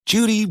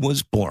Judy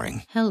was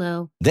boring.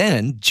 Hello.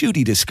 Then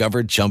Judy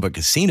discovered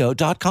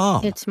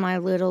ChumbaCasino.com. It's my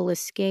little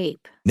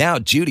escape. Now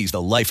Judy's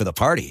the life of the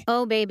party.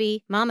 Oh,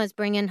 baby, mama's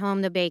bringing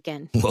home the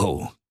bacon.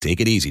 Whoa,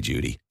 take it easy,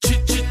 Judy.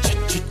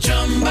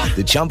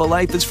 The Chumba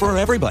life is for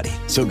everybody.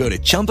 So go to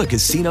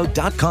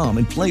ChumbaCasino.com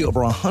and play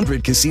over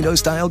 100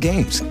 casino-style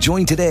games.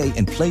 Join today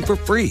and play for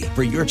free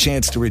for your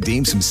chance to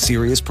redeem some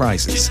serious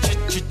prizes.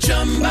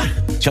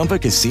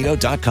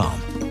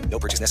 ChumbaCasino.com. No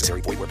purchase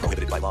necessary. Void where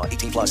prohibited by law.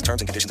 18 plus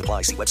terms and conditions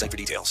apply. See website for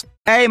details.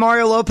 Hey,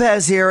 Mario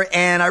Lopez here,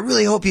 and I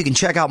really hope you can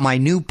check out my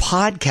new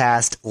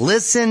podcast,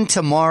 Listen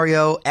to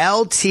Mario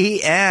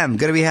LTM. Going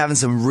to be having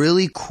some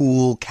really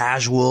cool,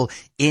 casual,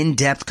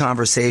 in-depth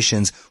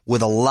conversations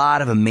with a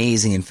lot of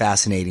amazing and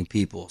fascinating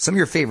people. Some of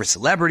your favorite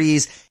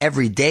celebrities,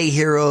 everyday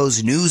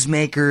heroes,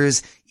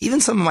 newsmakers,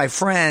 even some of my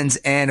friends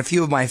and a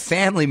few of my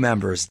family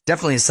members.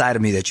 Definitely a side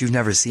of me that you've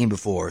never seen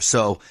before.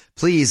 So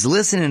please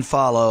listen and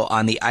follow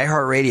on the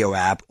iHeartRadio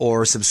app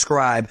or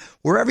subscribe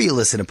wherever you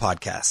listen to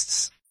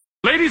podcasts.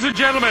 Ladies and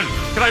gentlemen,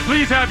 can I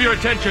please have your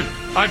attention?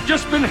 I've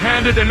just been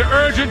handed an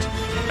urgent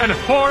and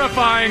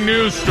horrifying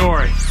news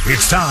story.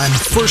 It's time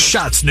for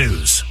Shots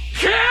News.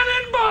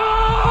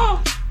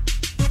 Cannonball!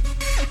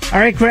 All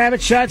right,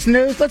 Kravitz Shots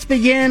News. Let's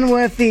begin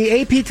with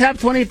the AP Top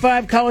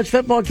 25 college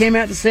football came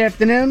out this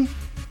afternoon.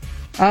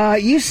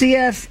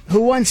 UCF,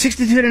 who won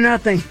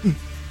 62-0,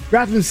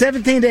 dropped from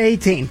 17 to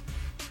 18.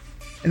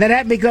 And that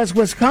happened because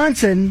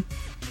Wisconsin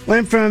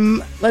went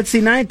from,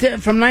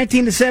 from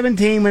 19 to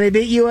 17 when they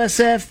beat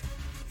USF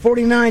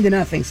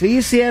 49-0. So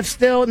UCF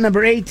still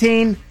number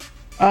 18.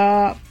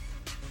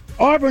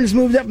 Auburn's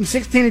moved up from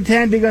 16 to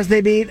 10 because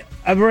they beat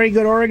a very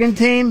good Oregon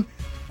team.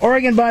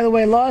 Oregon, by the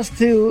way, lost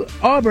to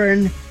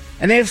Auburn,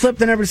 and they've slipped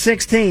to number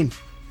 16.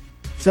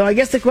 So I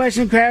guess the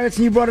question, Kravitz,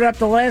 and you brought it up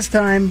the last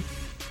time,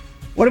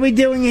 what are we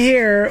doing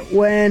here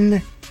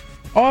when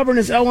Auburn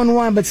is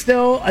 0-1 but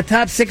still a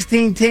top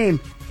 16 team?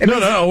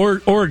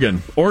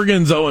 Oregon.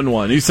 Oregon's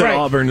 0-1. You said right.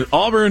 Auburn.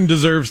 Auburn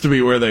deserves to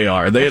be where they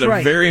are. They had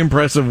a very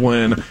impressive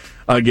win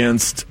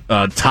against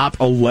a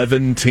top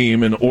 11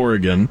 team in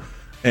Oregon.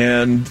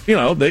 And, you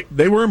know,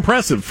 they were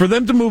impressive. For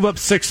them to move up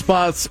 6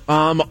 spots,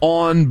 I'm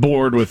on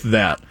board with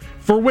that.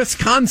 For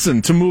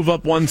Wisconsin to move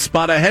up 1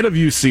 spot ahead of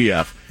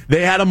UCF,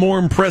 they had a more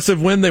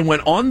impressive win. They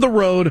went on the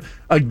road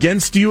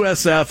against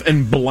USF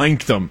and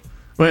blanked them.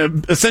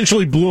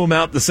 Essentially blew them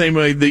out the same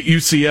way that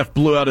UCF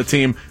blew out a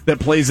team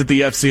that plays at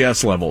the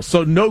FCS level.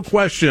 So no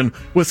question,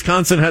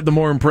 Wisconsin had the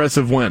more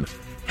impressive win.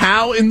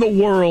 How in the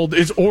world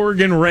is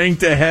Oregon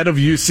ranked ahead of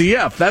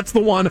UCF? That's the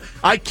one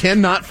I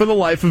cannot for the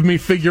life of me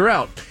figure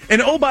out.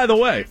 And oh, by the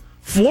way,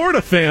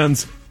 Florida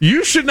fans,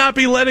 you should not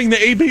be letting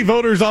the AP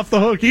voters off the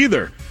hook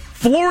either.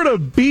 Florida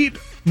beat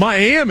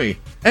Miami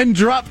and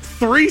dropped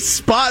 3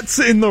 spots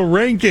in the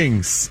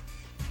rankings.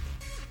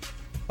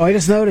 Oh, I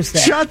just noticed that.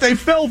 Shot, they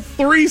fell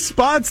 3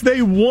 spots.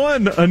 They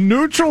won a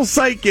neutral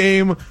site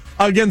game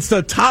against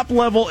a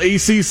top-level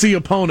ACC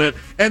opponent,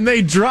 and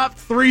they dropped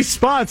 3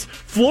 spots.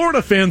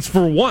 Florida fans,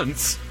 for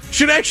once,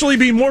 should actually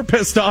be more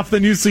pissed off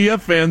than UCF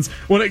fans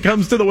when it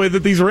comes to the way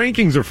that these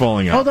rankings are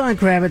falling out. Hold on,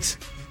 Kravitz.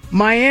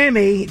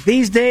 Miami,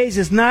 these days,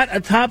 is not a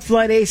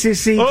top-flight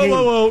ACC team.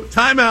 Whoa.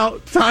 Time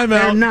out.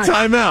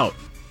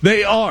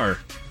 They are.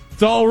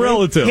 It's all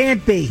relative. They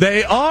can't be.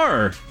 They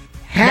are.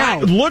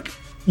 How?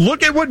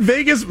 Look at what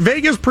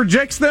Vegas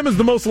projects them as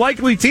the most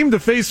likely team to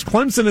face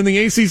Clemson in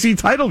the ACC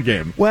title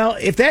game. Well,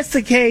 if that's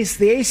the case,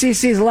 the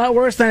ACC is a lot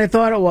worse than I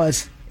thought it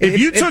was. If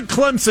you took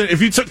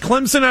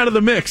Clemson out of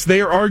the mix,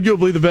 they are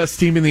arguably the best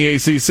team in the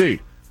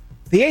ACC.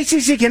 The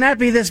ACC cannot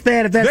be this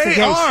bad if that's the case.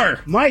 They are.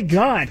 My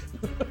God.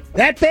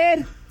 That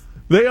bad?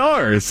 They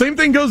are. Same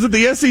thing goes with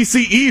the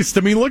SEC East.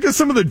 I mean, look at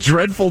some of the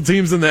dreadful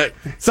teams in that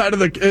side of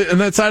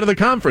the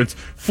conference.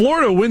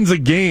 Florida wins a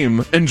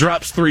game and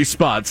drops 3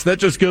 spots. That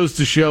just goes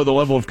to show the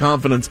level of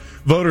confidence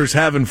voters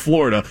have in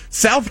Florida.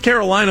 South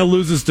Carolina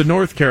loses to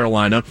North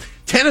Carolina.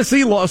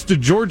 Tennessee lost to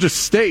Georgia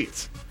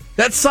State.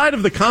 That side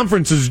of the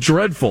conference is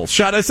dreadful.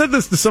 Shot, I said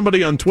this to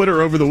somebody on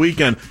Twitter over the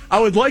weekend. I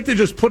would like to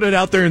just put it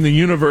out there in the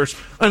universe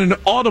in an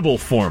audible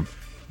form.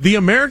 The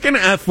American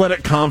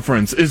Athletic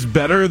Conference is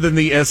better than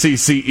the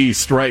SEC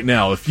East right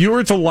now. If you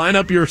were to line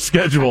up your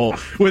schedule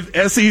with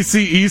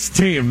SEC East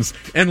teams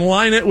and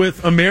line it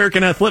with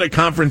American Athletic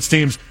Conference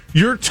teams,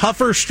 your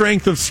tougher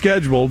strength of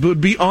schedule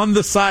would be on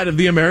the side of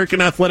the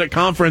American Athletic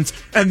Conference,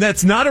 and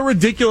that's not a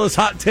ridiculous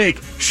hot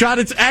take. Shot,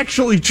 it's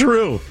actually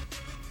true.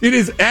 It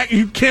is.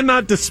 You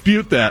cannot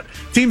dispute that.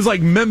 Teams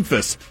like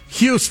Memphis,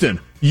 Houston,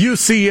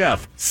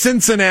 UCF,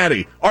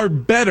 Cincinnati are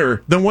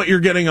better than what you're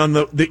getting on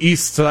the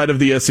east side of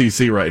the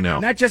SEC right now.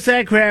 Not just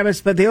that,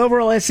 Kravitz, but the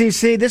overall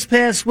SEC this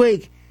past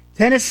week,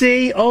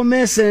 Tennessee, Ole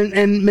Miss,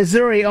 and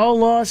Missouri all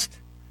lost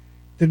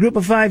the group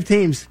of 5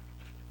 teams.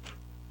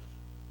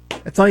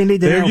 That's all you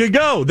need to know. There you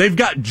go. They've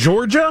got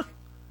Georgia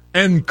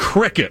and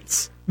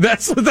crickets.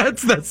 That's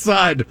that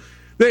side.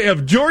 They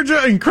have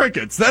Georgia and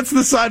crickets. That's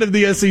the side of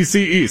the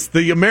SEC East.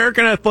 The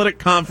American Athletic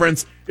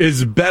Conference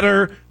is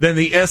better than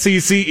the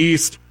SEC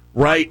East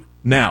right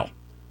now.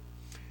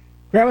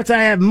 Kravitz,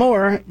 I have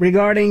more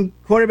regarding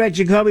quarterback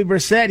Jacoby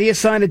Brissett. He has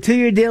signed a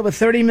 2-year deal with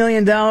 $30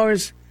 million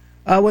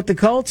with the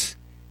Colts,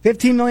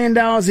 $15 million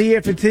a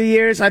year for 2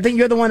 years. I think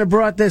you're the one who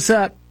brought this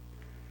up.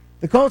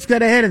 The Colts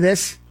got ahead of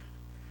this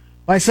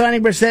by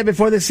signing Brissett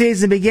before the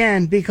season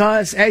began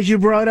because, as you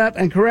brought up,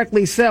 and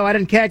correctly so, I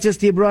didn't catch this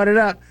till you brought it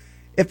up,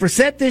 if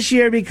Brissett this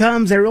year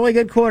becomes a really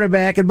good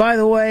quarterback, and by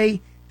the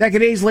way, that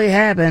could easily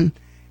happen,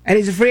 and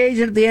he's a free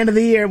agent at the end of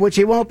the year, which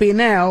he won't be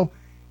now,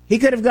 he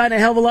could have gotten a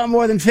hell of a lot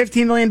more than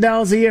 $15 million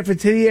a year for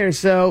 2 years.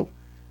 So,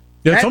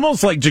 yeah, it's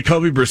almost like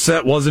Jacoby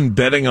Brissett wasn't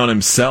betting on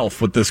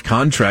himself with this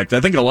contract. I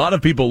think a lot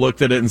of people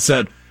looked at it and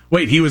said,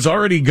 wait, he was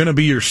already going to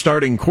be your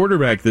starting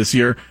quarterback this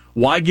year.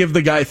 Why give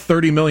the guy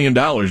 $30 million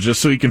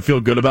just so he can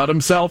feel good about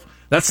himself?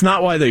 That's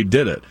not why they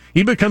did it.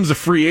 He becomes a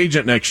free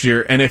agent next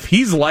year, and if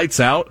he's lights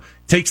out,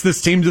 takes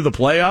this team to the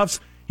playoffs,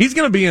 he's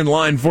going to be in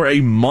line for a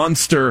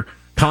monster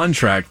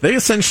contract. They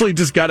essentially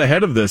just got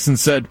ahead of this and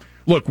said,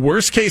 look,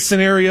 worst case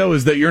scenario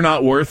is that you're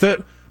not worth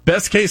it.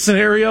 Best case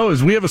scenario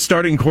is we have a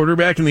starting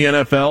quarterback in the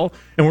NFL,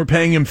 and we're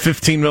paying him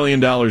 $15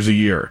 million a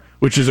year,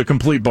 which is a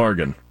complete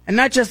bargain. And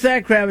not just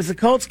that, Kravitz. The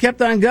Colts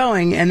kept on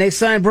going, and they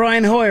signed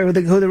Brian Hoyer,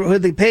 who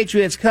the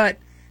Patriots cut.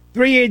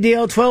 3-year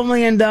deal, $12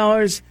 million,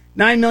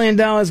 $9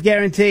 million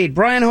guaranteed.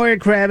 Brian Hoyer,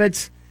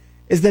 Kravitz,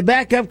 is the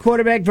backup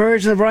quarterback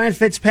version of Ryan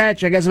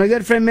Fitzpatrick. As my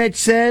good friend Mitch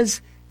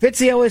says,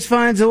 Fitzy always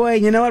finds a way.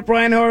 You know what?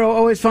 Brian Hoyer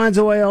always finds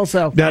a way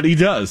also. That he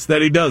does.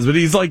 But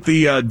he's like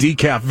the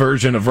decaf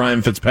version of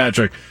Ryan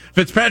Fitzpatrick.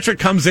 Fitzpatrick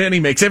comes in,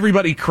 he makes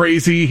everybody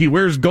crazy. He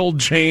wears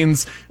gold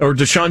chains or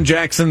Deshaun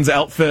Jackson's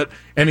outfit,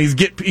 and he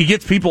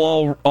gets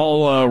people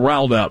all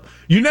riled up.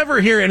 You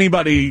never hear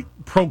anybody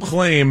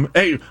proclaim,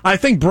 hey, I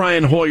think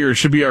Brian Hoyer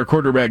should be our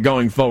quarterback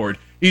going forward.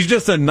 He's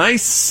just a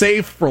nice,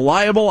 safe,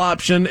 reliable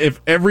option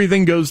if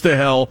everything goes to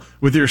hell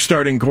with your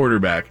starting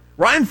quarterback.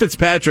 Ryan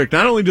Fitzpatrick,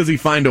 not only does he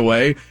find a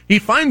way, he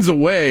finds a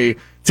way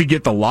to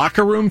get the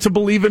locker room to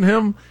believe in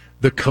him,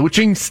 the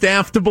coaching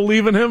staff to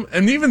believe in him,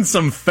 and even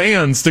some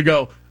fans to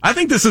go, I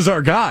think this is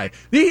our guy.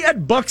 He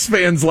had Bucs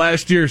fans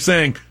last year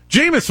saying,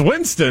 Jameis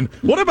Winston,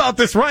 what about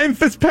this Ryan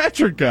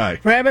Fitzpatrick guy?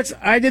 Kravitz,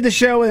 I did the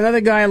show with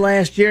another guy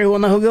last year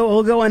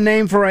who'll go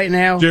unnamed for right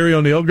now. Jerry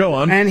O'Neill, go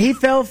on. And he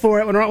fell for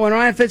it when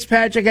Ryan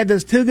Fitzpatrick had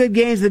those 2 good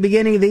games at the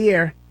beginning of the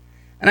year.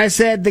 And I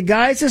said, the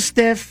guy's a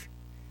stiff.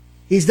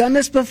 He's done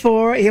this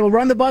before. He will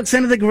run the Bucs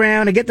into the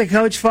ground and get the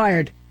coach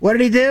fired. What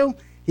did he do?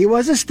 He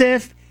was a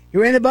stiff. He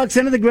ran the Bucs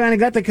into the ground and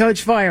got the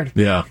coach fired.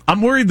 Yeah.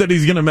 I'm worried that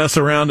he's going to mess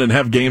around and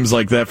have games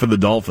like that for the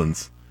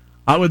Dolphins.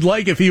 I would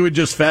like if he would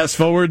just fast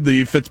forward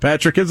the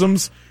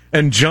Fitzpatrickisms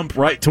and jump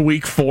right to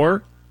week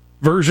 4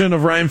 version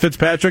of Ryan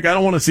Fitzpatrick. I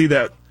don't want to see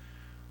that.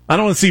 I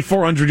don't want to see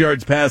 400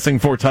 yards passing,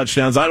 4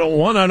 touchdowns. I don't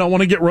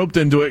want to get roped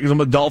into it because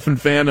I'm a Dolphin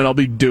fan and I'll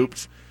be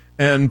duped.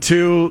 And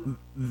 2,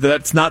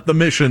 that's not the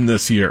mission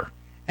this year.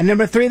 And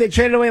number 3, they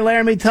traded away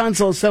Laramie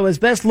Tunsil, so his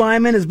best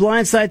lineman, his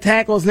blindside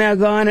tackle, is now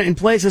gone in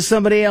place of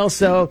somebody else.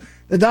 So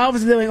the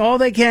Dolphins are doing all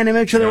they can to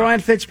make sure that Ryan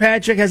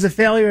Fitzpatrick has a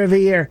failure of a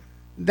year.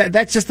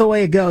 That's just the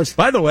way it goes.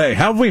 By the way,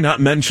 have we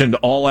not mentioned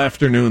all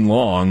afternoon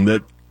long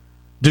that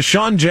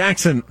Deshaun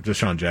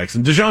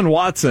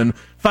Watson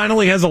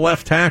finally has a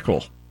left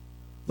tackle?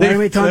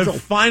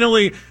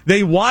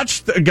 They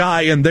watched a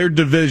guy in their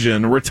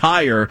division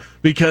retire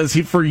because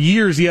for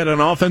years he had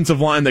an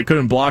offensive line that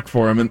couldn't block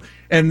for him,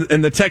 and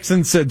the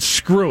Texans said,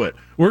 screw it.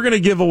 We're going to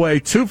give away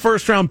 2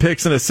 first-round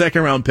picks and a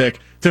second-round pick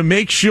to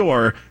make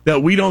sure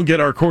that we don't get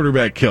our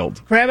quarterback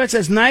killed. Kravitz,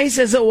 as nice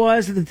as it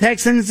was that the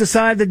Texans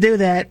decided to do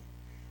that,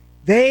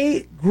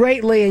 they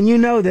greatly, and you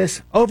know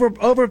this,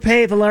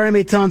 overpaid for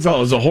Laramie Tunsil. Oh, it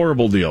was a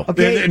horrible deal.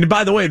 Okay. And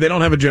by the way, they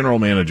don't have a general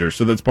manager,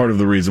 so that's part of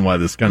the reason why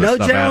this kind of stuff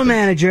happens. No general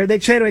manager. They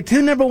traded away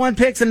 2 number 1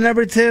 picks and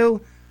number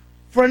 2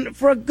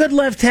 for a good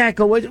left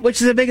tackle,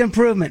 which is a big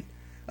improvement.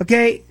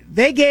 Okay,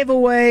 they gave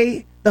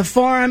away the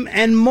farm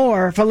and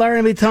more for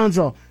Laramie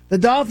Tunsil. The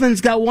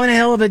Dolphins got one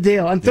hell of a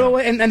deal, and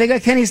they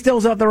got Kenny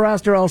Stills off the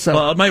roster also.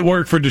 Well, it might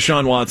work for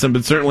Deshaun Watson,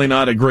 but certainly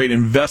not a great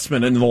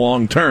investment in the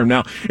long term.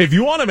 Now, if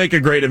you want to make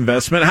a great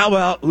investment, how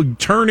about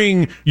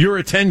turning your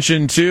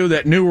attention to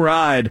that new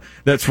ride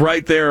that's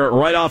right there,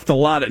 right off the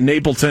lot at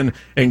Napleton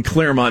and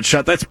Claremont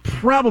Shot? That's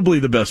probably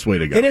the best way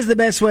to go. It is the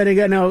best way to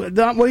go. No,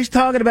 what he's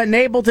talking about,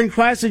 Napleton,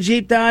 Chrysler,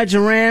 Jeep, Dodge,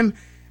 and Ram.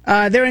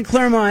 They're in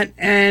Claremont,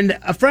 and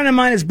a friend of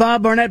mine is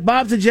Bob Barnett.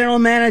 Bob's the general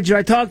manager.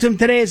 I talked to him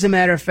today, as a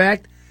matter of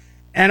fact.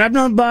 And I've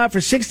known Bob for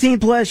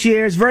 16-plus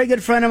years. Very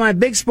good friend of mine,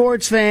 big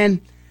sports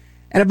fan.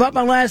 And I bought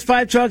my last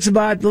 5 trucks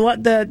about.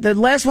 The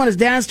last one is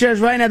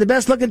downstairs right now, the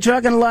best-looking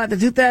truck in the lot, the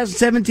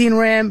 2017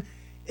 Ram.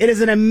 It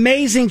is an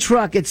amazing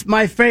truck. It's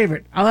my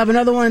favorite. I'll have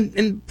another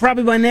one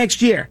probably by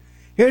next year.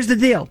 Here's the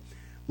deal.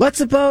 Let's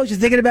suppose you're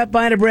thinking about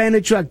buying a brand-new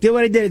truck. Do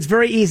what I did. It's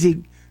very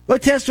easy. Go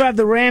test drive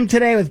the Ram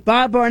today with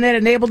Bob Barnett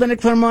at Napleton at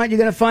Claremont. You're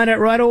going to find out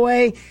right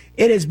away.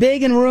 It is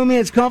big and roomy.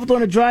 It's comfortable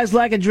and it drives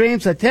like a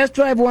dream. So test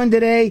drive one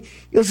today.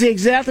 You'll see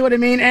exactly what I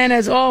mean. And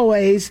as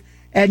always,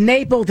 at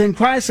Napleton,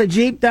 Chrysler,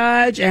 Jeep,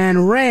 Dodge,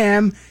 and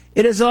Ram,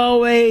 it is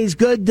always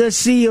good to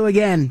see you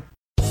again.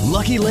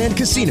 Lucky Land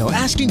Casino,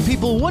 asking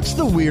people, what's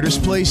the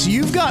weirdest place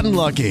you've gotten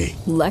lucky?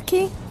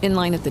 Lucky? In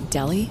line at the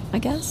deli, I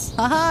guess?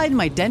 Aha, in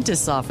my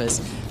dentist's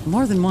office.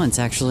 More than once,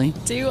 actually.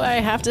 Do I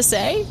have to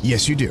say?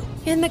 Yes, you do.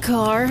 In the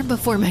car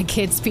before my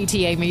kids'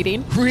 PTA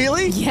meeting.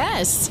 Really?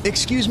 Yes.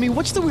 Excuse me,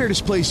 what's the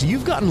weirdest place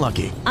you've gotten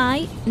lucky?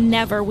 I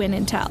never win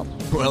and tell.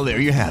 Well, there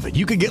you have it.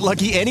 You can get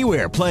lucky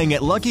anywhere, playing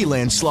at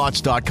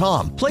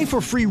LuckyLandSlots.com. Play for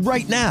free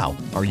right now.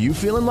 Are you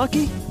feeling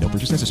lucky? No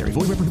purchase necessary.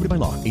 Void where prohibited by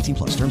law.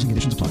 18+. Terms and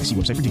conditions apply. See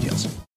website for details.